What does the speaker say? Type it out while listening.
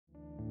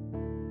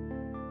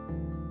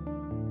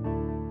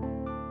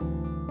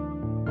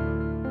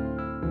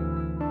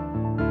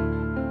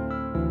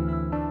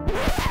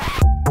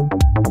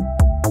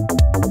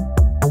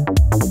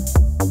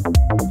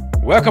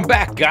Welcome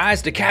back,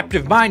 guys, to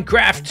Captive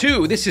Minecraft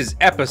 2. This is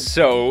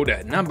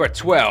episode number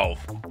 12.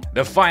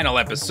 The final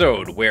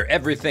episode, where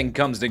everything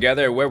comes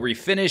together, where we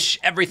finish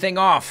everything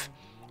off.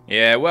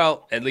 Yeah,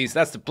 well, at least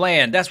that's the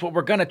plan. That's what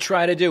we're gonna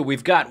try to do.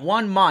 We've got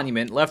one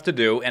monument left to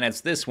do, and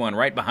it's this one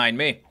right behind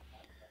me.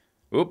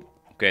 Oop,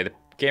 okay, the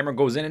camera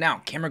goes in and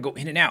out. Camera go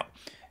in and out.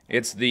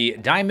 It's the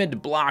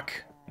diamond block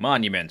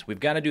monument. We've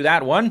got to do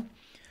that one.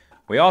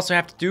 We also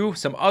have to do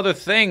some other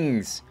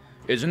things.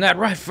 Isn't that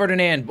right,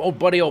 Ferdinand? Old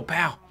buddy, old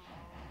pal.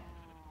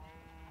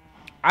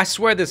 I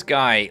swear this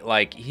guy,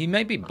 like, he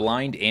may be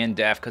blind and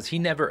deaf because he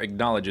never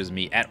acknowledges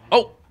me at...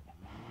 Oh!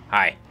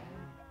 Hi.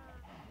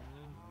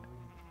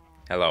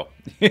 Hello.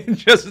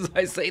 Just as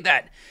I say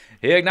that,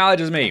 he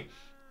acknowledges me.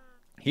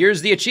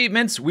 Here's the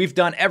achievements. We've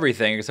done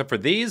everything except for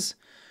these.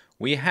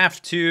 We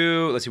have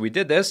to... Let's see, we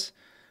did this.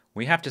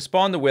 We have to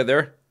spawn the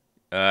wither.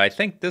 I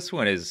think this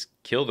one is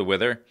kill the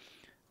wither.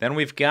 Then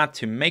we've got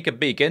to make a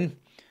beacon.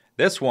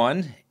 This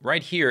one,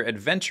 right here,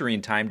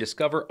 adventuring time,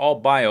 discover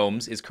all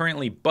biomes, is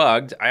currently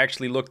bugged. I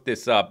actually looked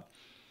this up.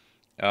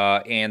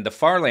 And the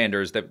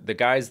Farlanders, the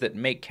guys that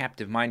make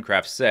Captive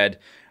Minecraft, said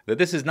that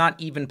this is not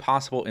even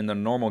possible in the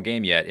normal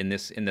game yet, in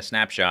the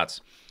snapshots.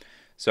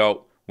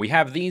 So we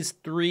have these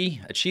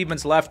 3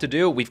 achievements left to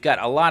do. We've got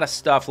a lot of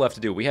stuff left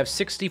to do. We have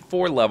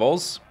 64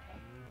 levels.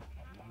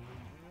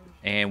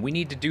 And we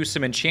need to do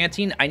some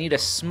enchanting. I need a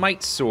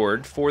smite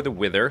sword for the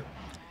wither.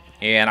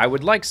 And I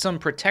would like some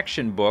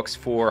protection books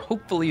for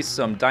hopefully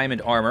some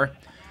diamond armor.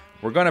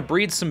 We're going to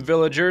breed some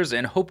villagers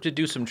and hope to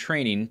do some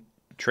trading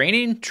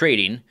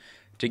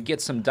to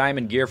get some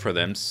diamond gear for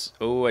them.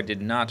 Oh, I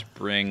did not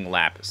bring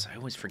lapis. I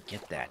always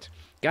forget that.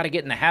 Got to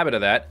get in the habit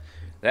of that.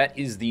 That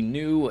is the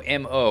new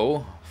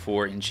MO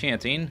for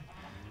enchanting.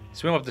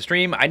 Swim up the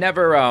stream. I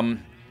never,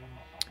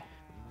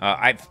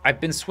 I've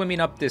been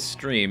swimming up this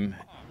stream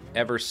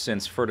ever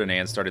since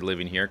Ferdinand started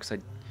living here because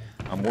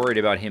I'm worried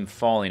about him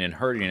falling and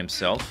hurting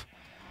himself.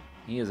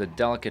 He is a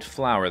delicate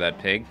flower, that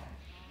pig.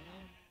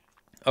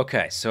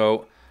 Okay,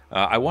 so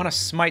I want a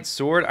smite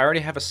sword. I already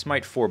have a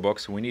smite 4 book,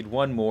 so we need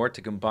one more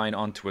to combine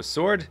onto a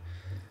sword.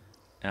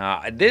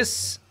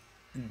 These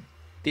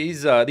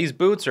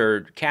boots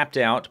are capped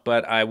out,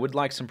 but I would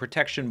like some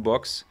protection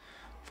books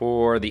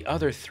for the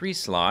other 3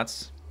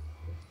 slots.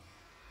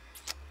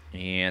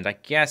 And I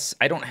guess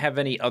I don't have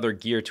any other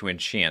gear to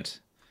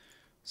enchant.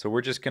 So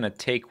we're just going to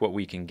take what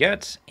we can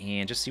get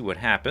and just see what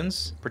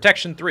happens.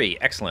 Protection 3,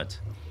 excellent.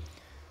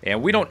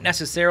 And we don't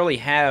necessarily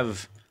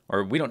have,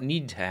 or we don't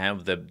need to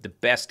have the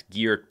best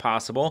gear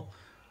possible.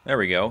 There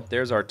we go.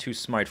 There's our 2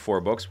 Smite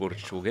 4 books,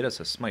 which will get us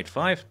a Smite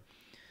 5.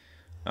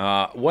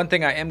 One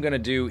thing I am going to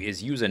do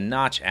is use a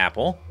Notch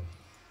apple.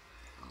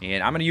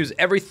 And I'm going to use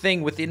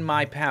everything within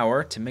my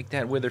power to make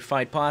that wither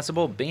fight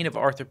possible. Bane of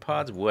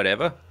Arthropods,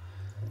 whatever.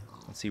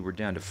 Let's see, we're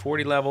down to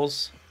 40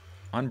 levels.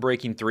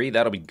 Unbreaking 3,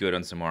 that'll be good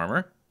on some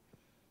armor.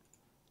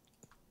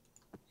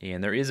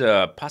 And there is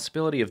a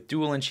possibility of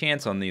dual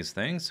enchants on these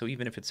things, so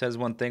even if it says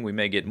one thing, we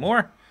may get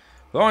more.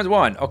 Thorns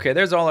 1. Okay,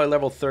 there's all our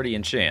level 30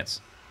 enchants.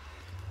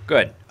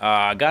 Good.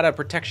 Got a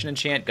protection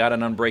enchant, got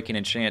an unbreaking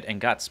enchant, and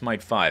got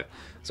smite 5.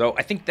 So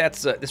I think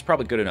that's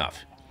probably good enough.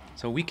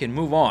 So we can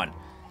move on.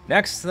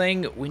 Next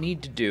thing we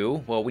need to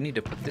do, well, we need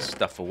to put this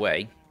stuff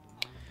away,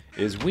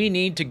 is we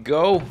need to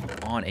go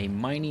on a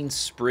mining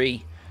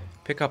spree.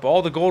 Pick up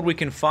all the gold we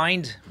can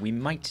find. We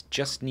might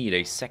just need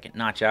a second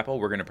Notch apple.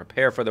 We're going to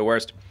prepare for the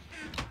worst.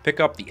 Pick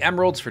up the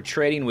emeralds for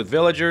trading with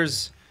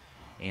villagers.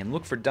 And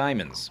look for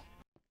diamonds.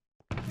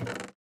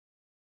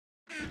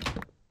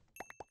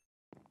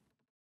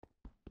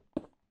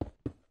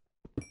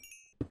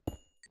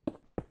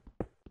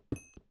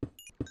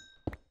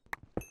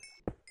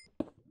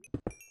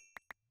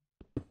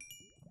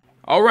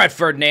 Alright,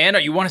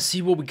 Ferdinand, you want to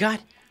see what we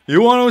got?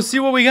 You want to see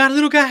what we got,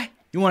 little guy?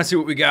 You want to see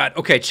what we got?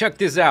 Okay, check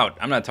this out.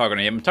 I'm not talking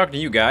to him. I'm talking to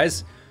you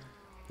guys.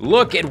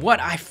 Look at what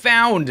I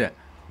found.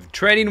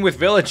 Trading with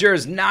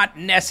villagers, not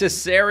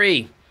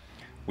necessary.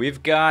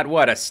 We've got,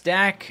 what, a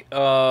stack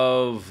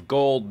of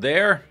gold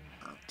there.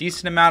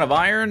 Decent amount of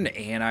iron.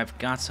 And I've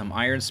got some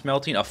iron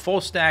smelting. A full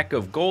stack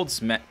of gold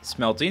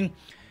smelting.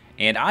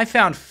 And I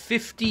found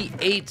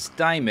 58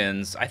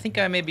 diamonds. I think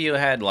I maybe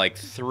had like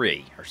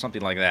 3 or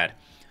something like that.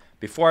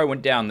 Before I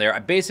went down there,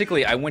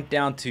 I went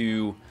down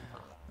to...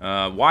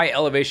 Y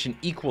elevation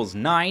equals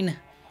 9,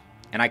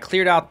 and I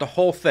cleared out the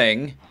whole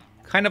thing,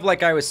 kind of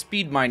like I was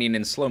speed mining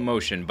in slow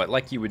motion, but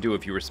like you would do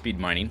if you were speed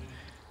mining.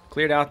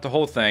 Cleared out the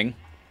whole thing,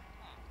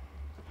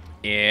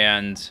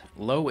 and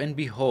lo and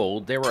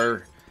behold, there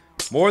were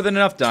more than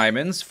enough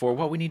diamonds for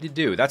what we need to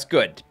do. That's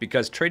good,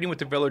 because trading with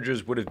the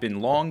villagers would have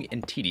been long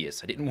and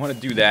tedious. I didn't want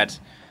to do that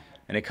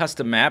in a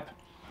custom map.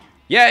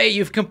 Yay,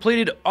 you've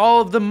completed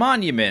all of the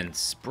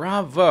monuments.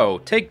 Bravo.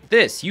 Take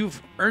this,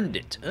 you've earned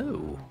it.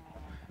 Oh.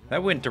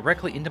 That went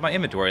directly into my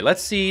inventory.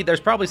 Let's see. There's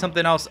probably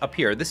something else up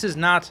here. This is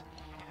not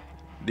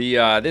the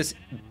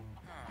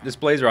this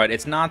blaze rod.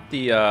 It's not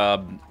the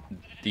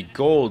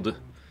gold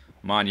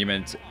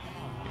monument.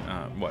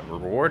 What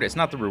reward? It's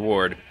not the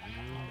reward.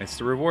 It's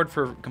the reward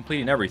for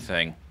completing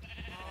everything.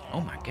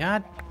 Oh my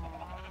god.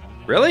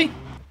 Really?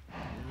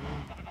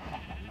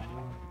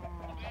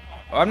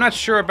 I'm not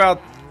sure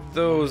about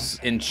those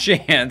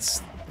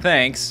enchants.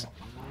 Thanks.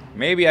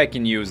 Maybe I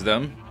can use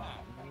them.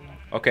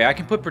 Okay, I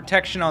can put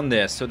protection on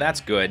this, so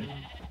that's good.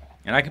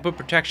 And I can put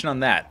protection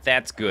on that.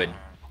 That's good.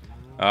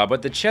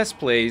 But the chest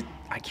plate,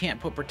 I can't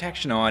put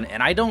protection on,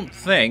 and I don't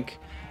think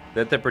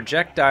that the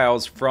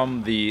projectiles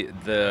from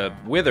the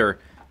wither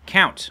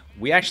count.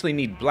 We actually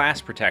need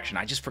blast protection.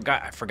 I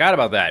forgot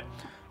about that.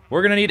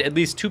 We're gonna need at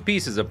least 2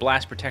 pieces of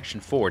blast protection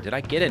 4. Did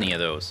I get any of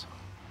those?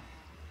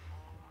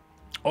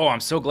 Oh, I'm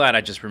so glad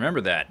I just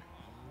remembered that.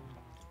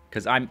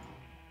 Because I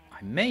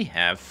may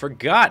have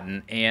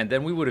forgotten, and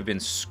then we would have been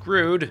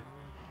screwed.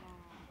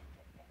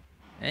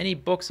 Any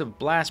books of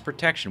blast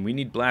protection? We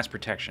need blast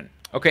protection.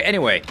 Okay,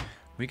 anyway,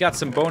 we got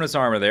some bonus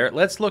armor there.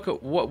 Let's look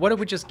at what did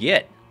we just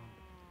get?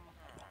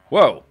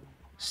 Whoa.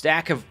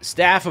 Staff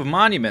of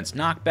monuments,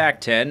 knockback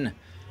 10,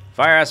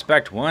 fire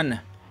aspect 1,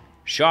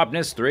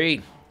 sharpness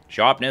 3.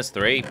 Sharpness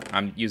 3.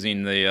 I'm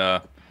using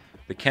the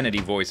Kennedy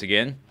voice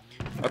again.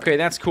 Okay,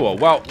 that's cool.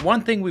 Well,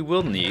 one thing we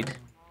will need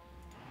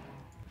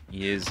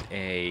is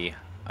a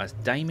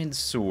diamond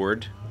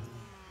sword.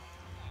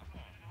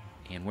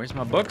 And where's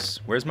my books?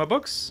 Where'd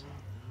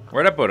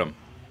I put them?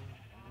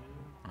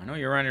 I know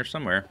you're around here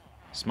somewhere.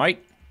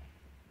 Smite.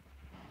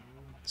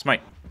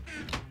 Smite.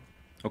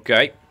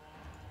 Okay.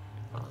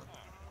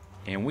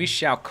 And we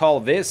shall call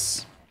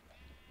this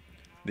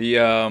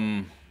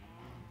the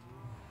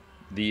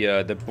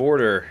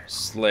Border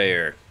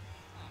Slayer.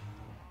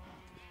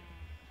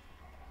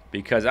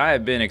 Because I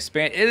have been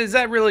Is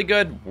that really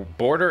good?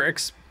 Border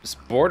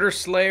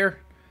Slayer?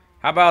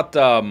 How about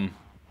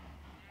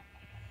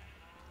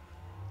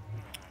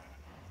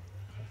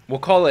we'll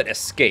call it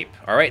Escape.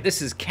 All right,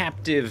 this is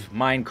captive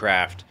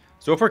Minecraft.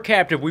 So if we're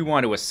captive, we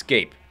want to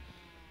escape.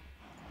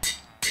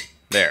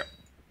 There.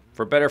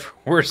 For better or for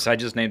worse, I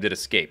just named it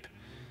Escape.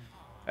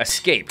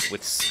 Escape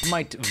with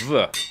Smite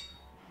V.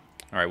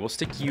 Alright, we'll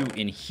stick you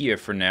in here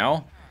for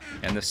now.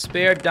 And the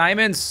spare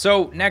diamonds.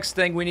 So, next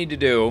thing we need to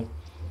do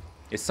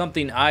is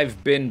something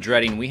I've been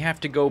dreading. We have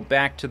to go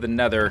back to the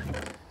Nether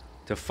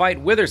to fight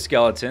wither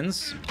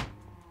skeletons.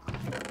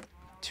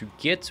 To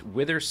get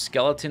wither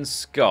skeleton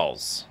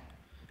skulls.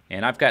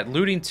 And I've got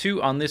looting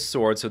 2 on this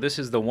sword, so this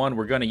is the one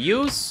we're going to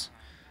use.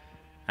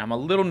 I'm a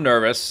little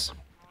nervous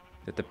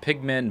that the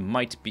pigmen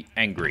might be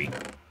angry.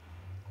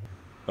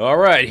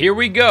 Alright, here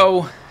we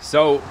go.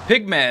 So,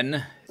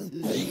 pigmen,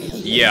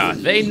 yeah,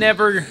 they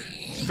never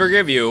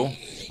forgive you.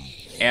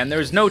 And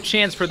there's no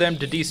chance for them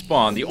to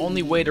despawn. The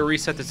only way to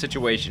reset the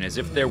situation is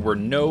if there were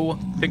no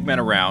pigmen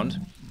around.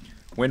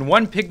 When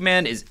one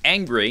pigman is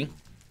angry,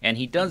 and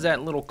he does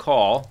that little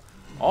call,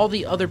 all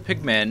the other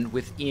pigmen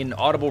within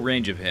audible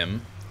range of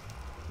him,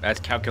 that's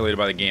calculated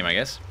by the game, I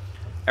guess,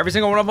 every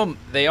single one of them,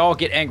 they all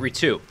get angry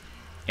too.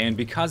 And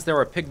because there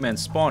are pigmen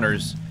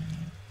spawners,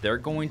 they're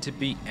going to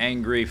be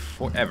angry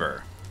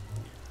forever.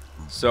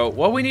 So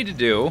what we need to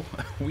do,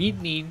 we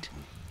need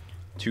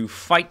to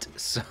fight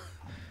some,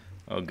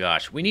 oh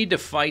gosh, we need to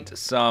fight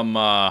some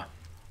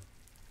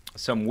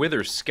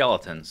wither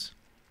skeletons.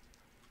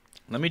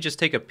 Let me just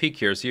take a peek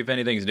here, see if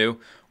anything's new.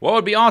 What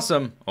would be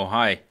awesome? Oh,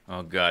 hi.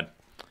 Oh, God.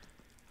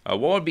 What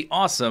would be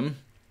awesome?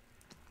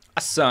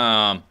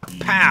 Awesome.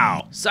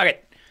 Pow. Suck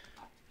it.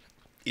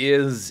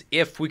 Is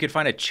if we could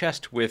find a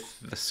chest with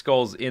the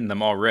skulls in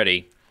them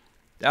already.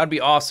 That would be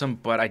awesome,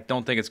 but I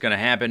don't think it's going to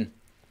happen.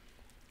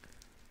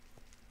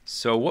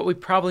 So what we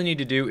probably need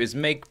to do is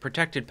make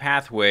protected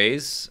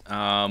pathways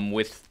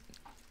with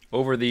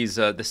over these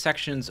the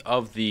sections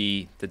of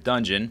the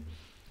dungeon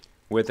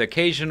with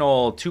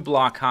occasional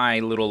 2-block high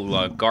little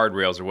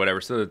guardrails or whatever,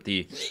 so that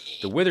the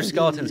wither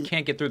skeletons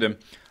can't get through them.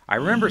 I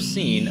remember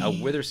seeing a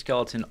wither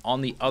skeleton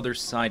on the other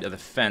side of the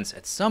fence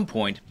at some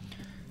point.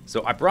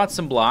 So I brought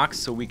some blocks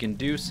so we can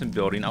do some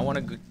building. I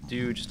want to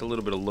do just a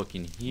little bit of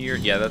looking here.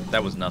 Yeah,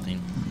 that was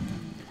nothing.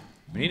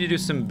 We need to do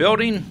some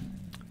building.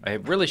 I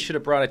really should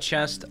have brought a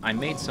chest. I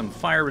made some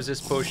fire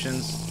resist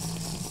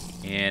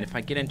potions. And if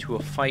I get into a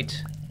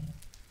fight,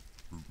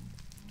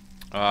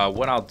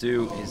 what I'll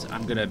do is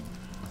I'm going to...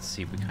 Let's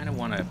see, we kind of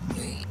want to...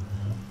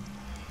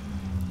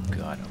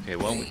 God, okay,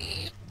 well...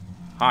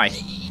 Hi.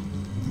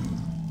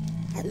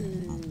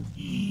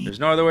 There's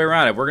no other way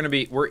around it.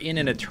 We're in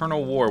an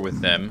eternal war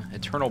with them.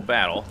 Eternal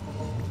battle.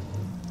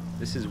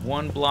 This is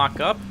 1 block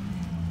up.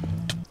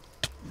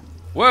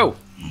 Whoa!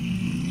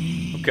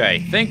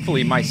 Okay,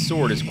 thankfully my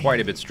sword is quite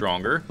a bit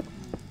stronger.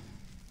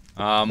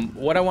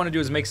 What I want to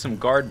do is make some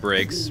guard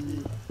breaks.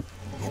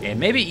 And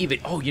maybe even...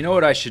 Oh, you know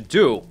what I should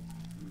do?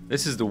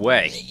 This is the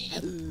way.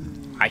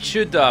 I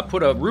should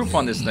put a roof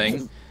on this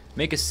thing.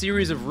 Make a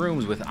series of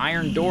rooms with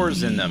iron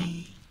doors in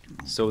them.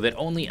 So that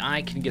only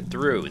I can get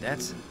through. I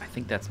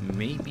think that's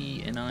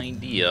maybe an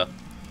idea.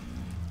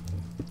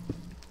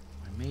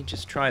 I may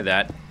just try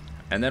that.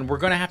 And then we're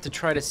going to have to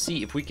try to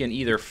see if we can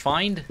either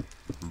find...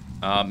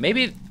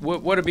 maybe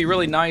what would be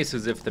really nice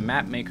is if the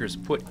map makers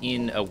put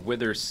in a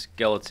wither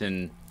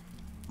skeleton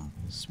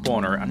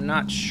spawner. I'm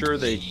not sure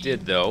they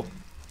did, though.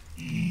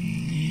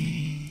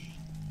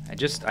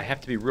 I have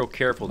to be real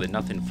careful that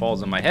nothing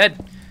falls on my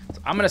head.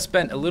 So I'm gonna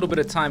spend a little bit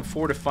of time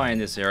fortifying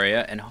this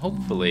area, and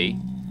hopefully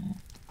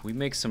we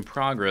make some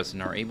progress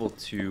and are able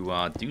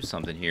to do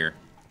something here.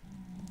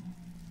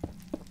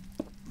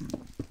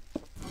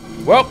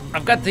 Well,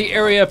 I've got the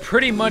area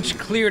pretty much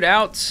cleared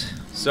out.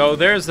 So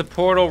there's the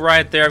portal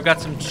right there. I've got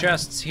some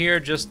chests here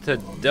just to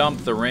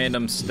dump the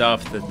random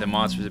stuff that the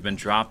monsters have been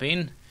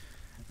dropping.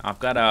 I've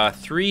got a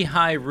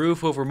 3-high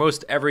roof over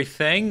most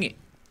everything,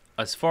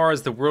 as far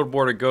as the world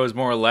border goes,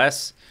 more or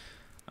less.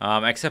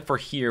 Except for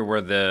here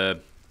where the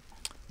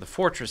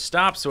fortress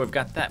stops, so I've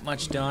got that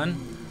much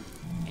done.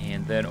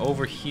 And then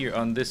over here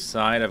on this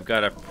side, I've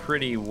got a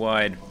pretty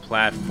wide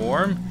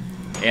platform.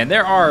 And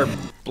there are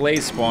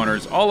blaze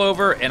spawners all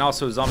over, and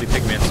also zombie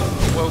pigments.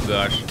 Whoa,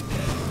 gosh.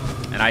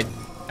 And I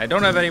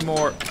don't have any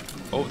more.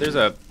 Oh, there's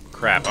a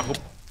crap. I hope.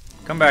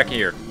 Come back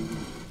here.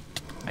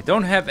 I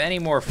don't have any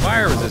more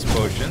fire resist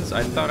potions.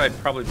 I thought I'd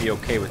probably be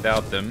okay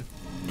without them.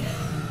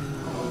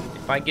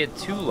 If I get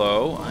too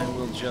low, I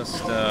will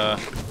just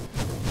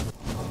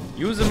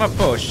use my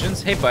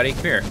potions. Hey, buddy,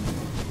 come here.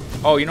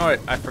 Oh, you know what?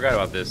 I forgot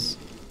about this.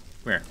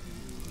 Come here.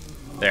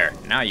 There.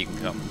 Now you can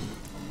come.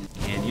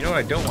 And you know what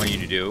I don't want you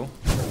to do?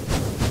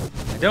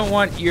 I don't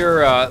want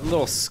your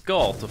little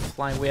skull to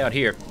fly way out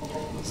here.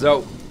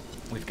 So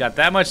we've got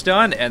that much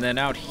done, and then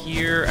out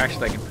here,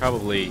 actually I can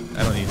probably,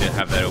 I don't need to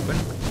have that open.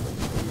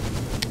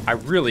 I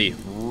really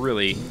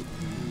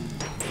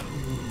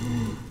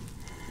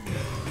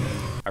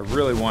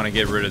want to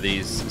get rid of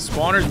these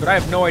spawners, but I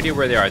have no idea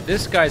where they are.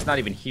 This guy's not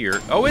even here.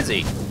 Oh, is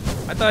he?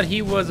 I thought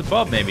he was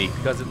above maybe,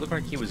 because it looked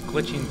like he was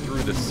glitching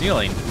through the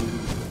ceiling.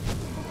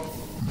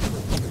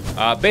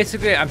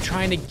 Basically, I'm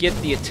trying to get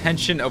the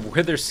attention of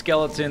wither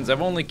skeletons.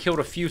 I've only killed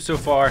a few so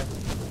far.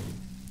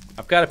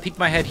 I've got to peek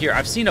my head here.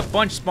 I've seen a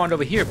bunch spawned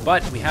over here,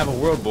 but we have a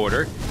world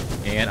border.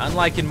 And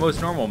unlike in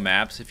most normal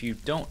maps, if you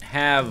don't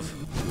have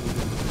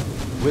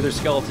wither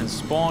skeletons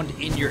spawned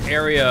in your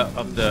area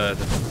of the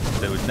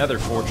nether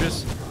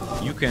fortress,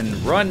 you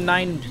can run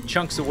 9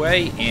 chunks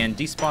away and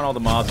despawn all the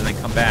mobs and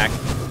then come back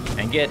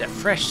and get a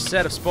fresh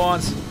set of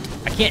spawns.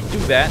 I can't do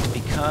that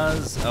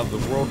because of the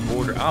world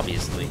border,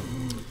 obviously.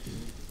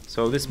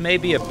 So this may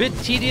be a bit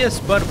tedious,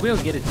 but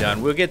we'll get it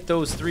done. We'll get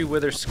those 3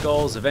 wither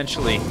skulls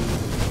eventually,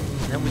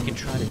 and then we can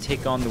try to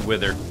take on the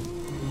wither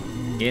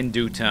in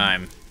due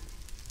time.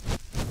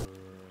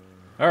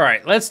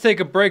 Alright, let's take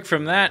a break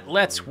from that.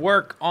 Let's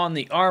work on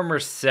the armor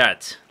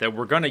set that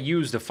we're going to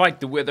use to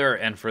fight the wither,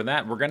 and for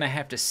that we're going to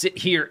have to sit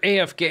here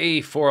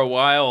AFK for a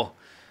while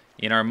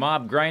in our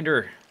mob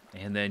grinder,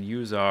 and then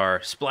use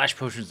our splash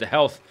potions to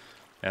health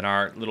and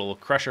our little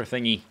crusher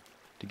thingy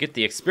to get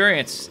the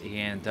experience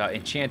and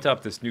enchant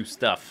up this new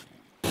stuff.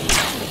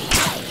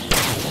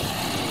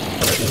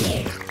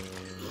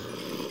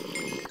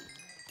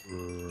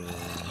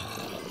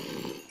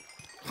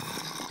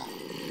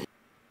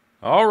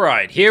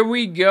 Alright, here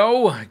we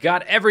go.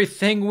 Got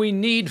everything we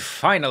need,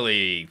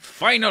 finally.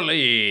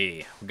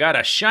 Finally! Got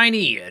a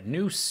shiny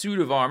new suit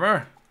of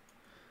armor.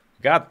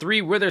 Got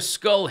 3 wither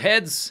skull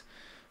heads.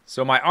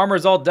 So my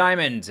armor's all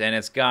diamond, and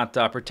it's got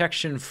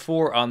protection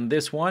 4 on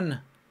this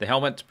one. The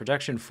helmet,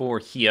 protection 4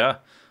 here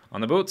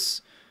on the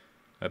boots.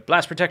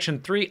 Blast protection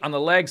 3 on the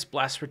legs,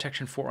 blast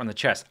protection 4 on the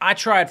chest. I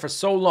tried for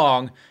so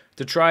long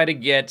to try to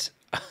get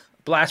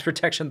blast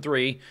protection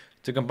 3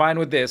 to combine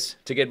with this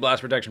to get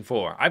blast protection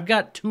 4. I've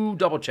got 2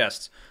 double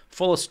chests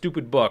full of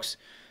stupid books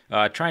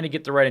trying to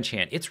get the right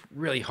enchant. It's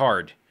really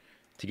hard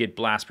to get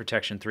blast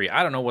protection 3.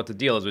 I don't know what the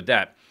deal is with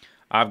that.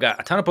 I've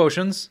got a ton of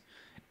potions,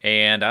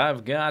 and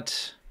I've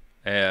got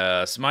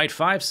Smite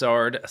 5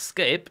 Sword,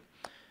 Escape,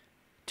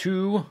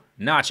 2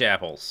 Notch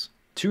Apples.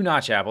 2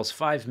 Notch Apples,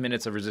 5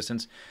 minutes of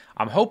resistance.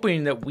 I'm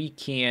hoping that we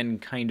can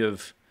kind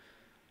of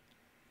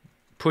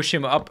push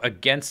him up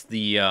against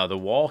the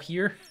wall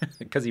here,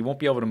 because he won't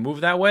be able to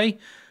move that way.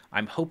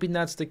 I'm hoping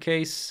that's the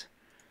case.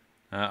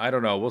 I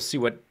don't know. We'll see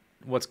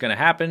what's going to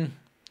happen.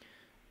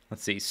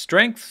 Let's see.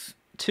 Strength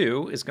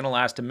 2 is going to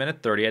last 1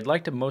 minute 30. I'd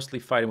like to mostly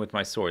fight him with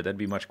my sword. That'd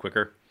be much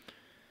quicker.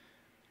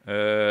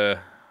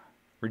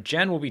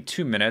 Regen will be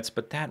 2 minutes,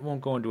 but that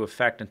won't go into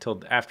effect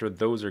until after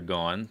those are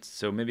gone.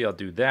 So maybe I'll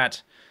do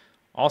that.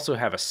 Also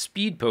have a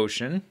speed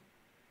potion.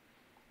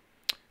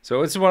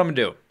 So this is what I'm going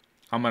to do.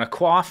 I'm going to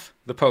quaff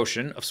the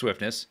potion of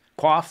swiftness,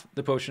 quaff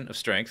the potion of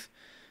strength,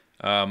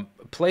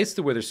 place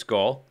the wither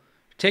skull,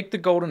 take the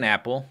golden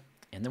apple,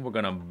 and then we're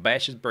going to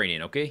bash his brain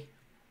in, okay?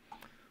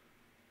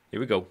 Here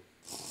we go.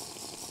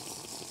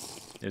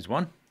 There's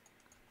 1.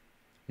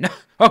 No.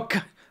 Oh,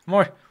 God.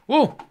 More.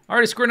 Whoa.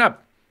 Already screwing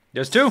up.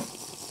 There's 2.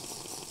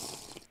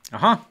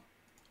 Uh-huh.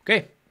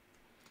 Okay.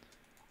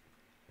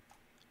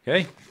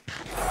 Okay.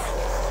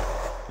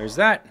 There's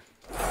that.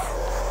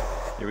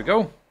 Here we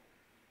go.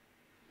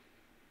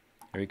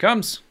 Here he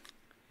comes.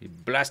 He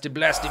blasty,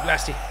 blasty,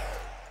 blasty.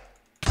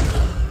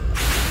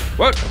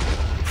 What?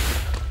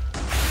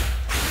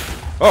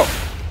 Oh,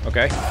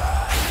 okay.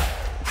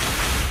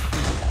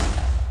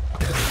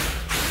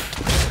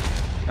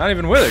 Not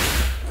even withered.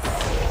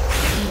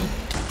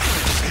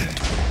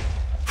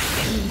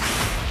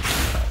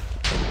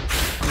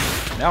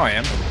 Now I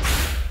am.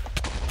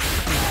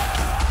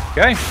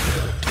 Okay.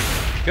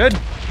 Good.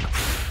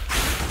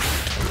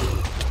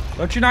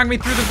 Don't you knock me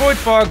through the void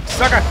fog,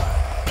 sucker!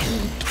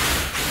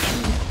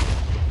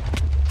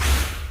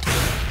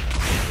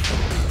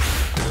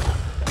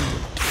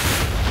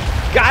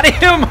 Got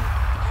him!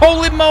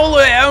 Holy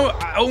moly!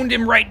 I owned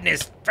him right in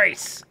his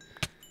face.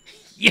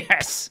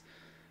 Yes.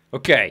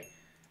 Okay.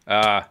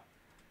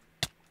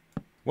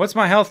 What's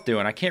my health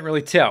doing? I can't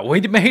really tell. We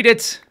made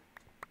it.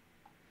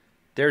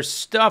 There's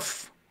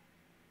stuff.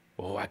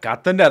 Oh, I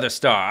got the nether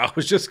star. I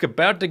was just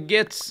about to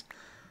get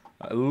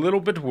a little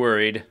bit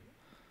worried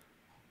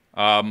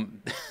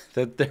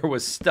that there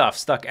was stuff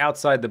stuck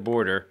outside the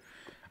border.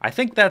 I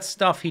think that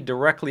stuff he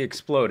directly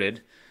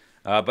exploded,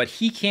 but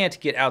he can't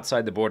get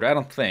outside the border, I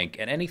don't think.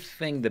 And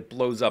anything that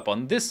blows up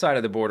on this side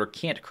of the border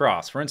can't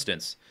cross. For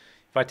instance,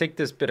 if I take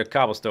this bit of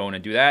cobblestone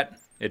and do that,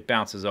 it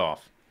bounces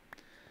off.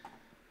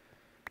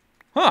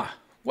 Huh.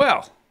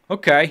 Well,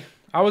 okay.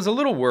 I was a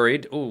little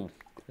worried. Ooh,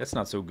 that's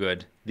not so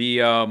good.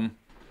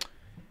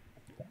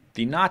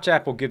 The notch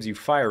apple gives you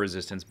fire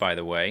resistance, by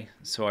the way,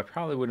 so I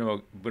probably would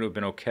have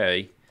been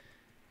okay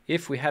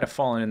if we had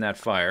fallen in that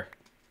fire.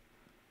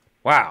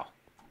 Wow.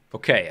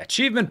 Okay,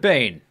 Achievement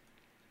Bane.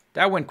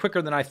 That went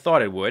quicker than I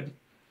thought it would.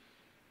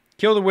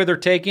 Kill the Wither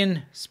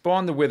Taken,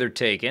 spawn the Wither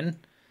Taken,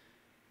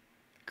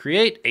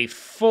 create a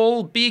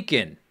full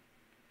beacon.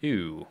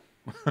 Ew.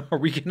 Are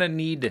we gonna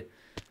need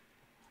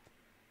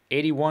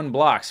 81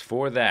 blocks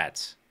for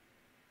that?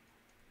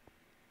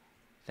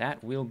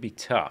 That will be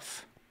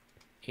tough.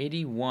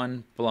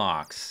 81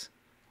 blocks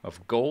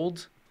of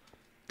gold,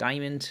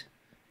 diamond,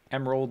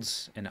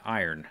 emeralds, and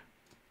iron.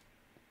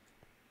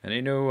 And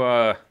you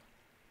know,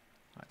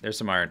 there's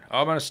some iron.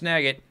 Oh, I'm gonna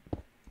snag it.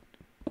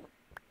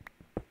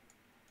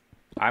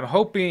 I'm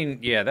hoping,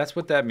 yeah, that's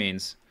what that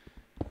means.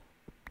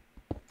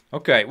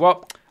 Okay,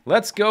 well,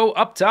 let's go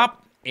up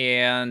top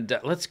and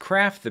let's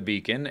craft the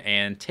beacon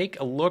and take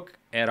a look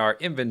at our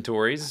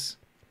inventories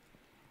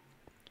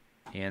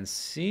and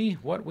see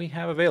what we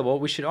have available.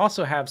 We should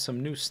also have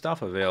some new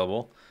stuff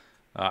available.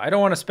 I don't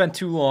want to spend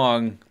too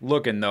long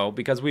looking, though,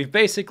 because we've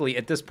basically,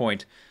 at this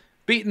point,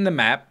 beaten the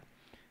map.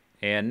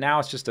 And now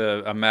it's just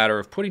a matter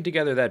of putting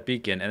together that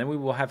beacon, and then we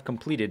will have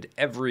completed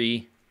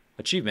every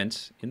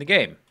achievement in the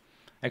game.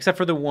 Except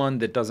for the one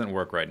that doesn't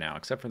work right now,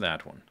 except for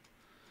that one.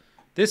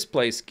 This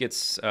place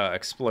gets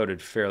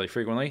exploded fairly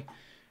frequently.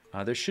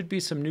 There should be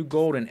some new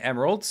gold and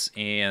emeralds,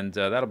 and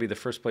that'll be the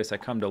first place I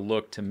come to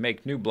look to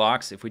make new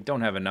blocks. If we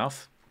don't have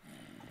enough,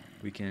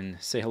 we can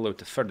say hello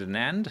to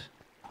Ferdinand.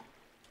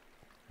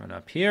 Run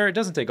up here. It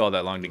doesn't take all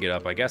that long to get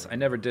up, I guess. I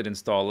never did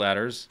install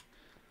ladders.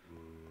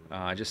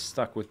 I just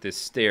stuck with this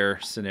stair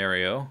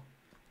scenario.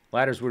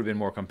 Ladders would have been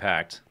more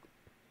compact.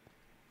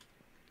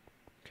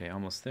 Okay,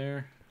 almost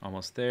there.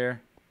 Almost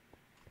there.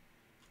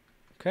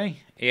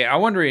 Okay. Yeah,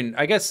 I'm wondering,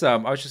 I guess I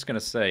was just going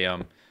to say,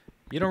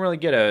 you don't really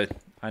get a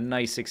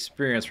nice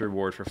experience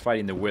reward for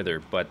fighting the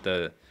Wither, but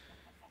the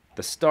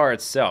star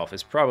itself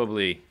is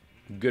probably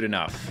good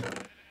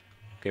enough.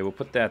 Okay, we'll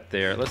put that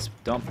there. Let's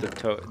dump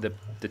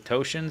the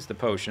potions.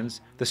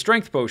 The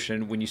strength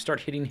potion, when you start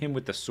hitting him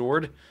with the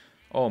sword,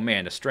 oh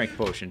man, the strength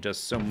potion does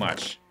so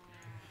much.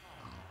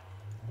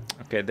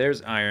 Okay,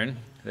 there's iron.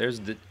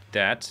 There's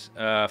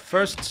that.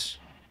 First,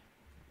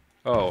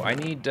 oh, I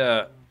need,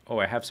 oh,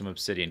 I have some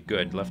obsidian.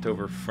 Good,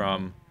 leftover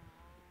from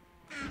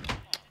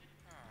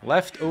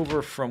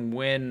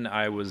when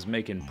I was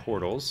making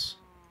portals.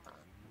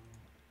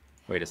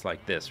 Wait, it's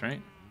like this,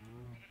 right?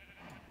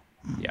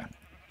 Yeah.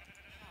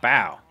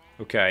 Bow.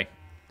 Okay.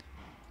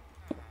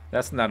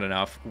 That's not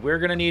enough. We're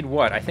gonna need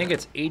what? I think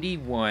it's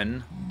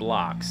 81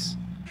 blocks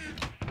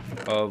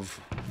of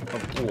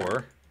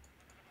ore.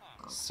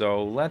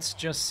 So let's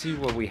just see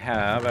what we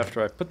have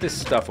after I put this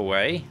stuff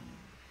away.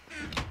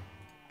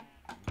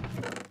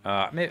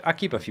 Maybe I'll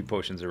keep a few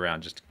potions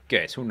around just in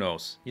case. Who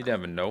knows? You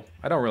never know.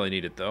 I don't really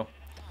need it though.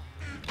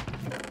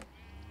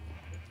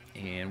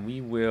 And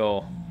we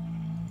will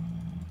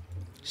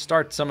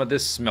start some of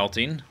this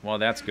smelting while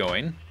that's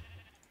going.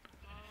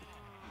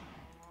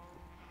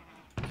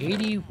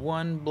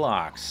 81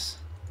 blocks.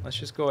 Let's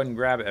just go ahead and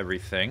grab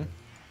everything.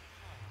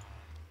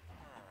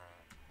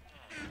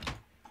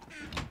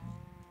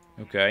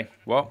 Okay,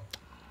 well,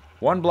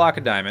 1 block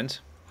of diamond.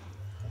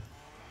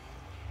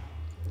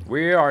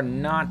 We are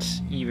not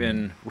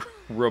even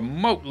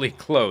remotely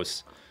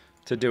close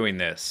to doing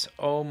this.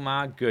 Oh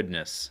my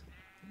goodness.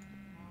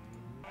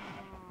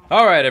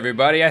 Alright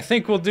everybody, I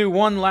think we'll do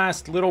one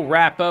last little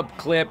wrap-up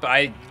clip.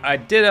 I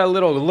did a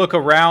little look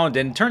around,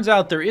 and it turns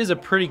out there is a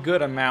pretty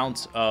good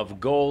amount of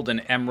gold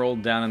and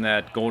emerald down in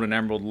that gold and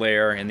emerald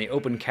layer in the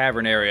open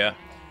cavern area.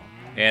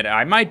 And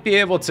I might be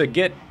able to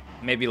get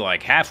maybe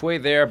like halfway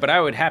there, but I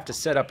would have to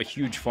set up a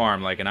huge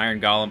farm, like an iron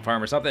golem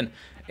farm or something,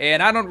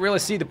 and I don't really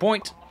see the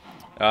point.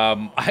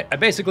 I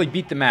basically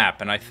beat the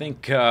map, and I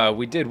think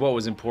we did what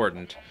was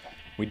important.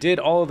 We did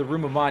all of the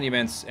Room of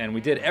Monuments, and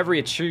we did every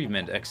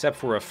achievement except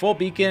for a full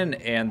beacon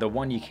and the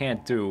one you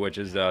can't do, which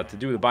is to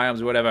do the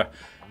biomes or whatever.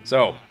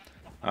 So,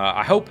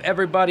 I hope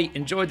everybody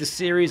enjoyed the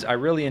series. I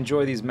really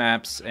enjoy these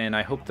maps, and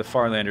I hope the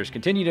Farlanders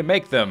continue to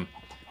make them.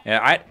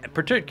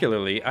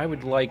 Particularly, I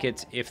would like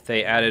it if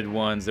they added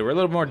ones that were a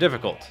little more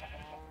difficult.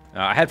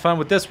 I had fun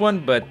with this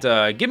one, but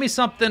give me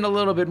something a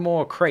little bit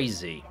more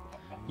crazy.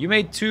 You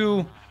made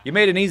two. You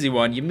made an easy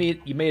one. You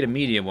made a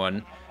medium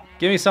one.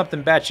 Give me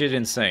something batshit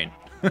insane,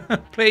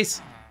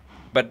 please.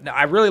 But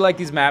I really like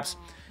these maps.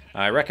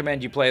 I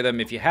recommend you play them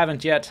if you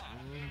haven't yet.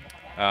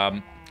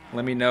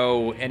 Let me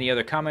know any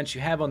other comments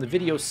you have on the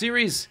video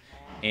series,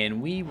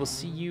 and we will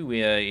see you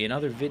in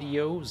other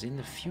videos in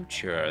the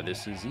future.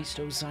 This is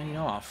Zisteau signing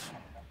off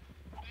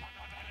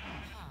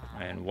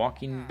and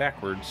walking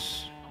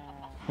backwards.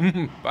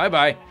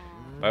 Bye-bye.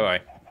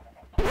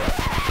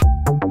 Bye-bye.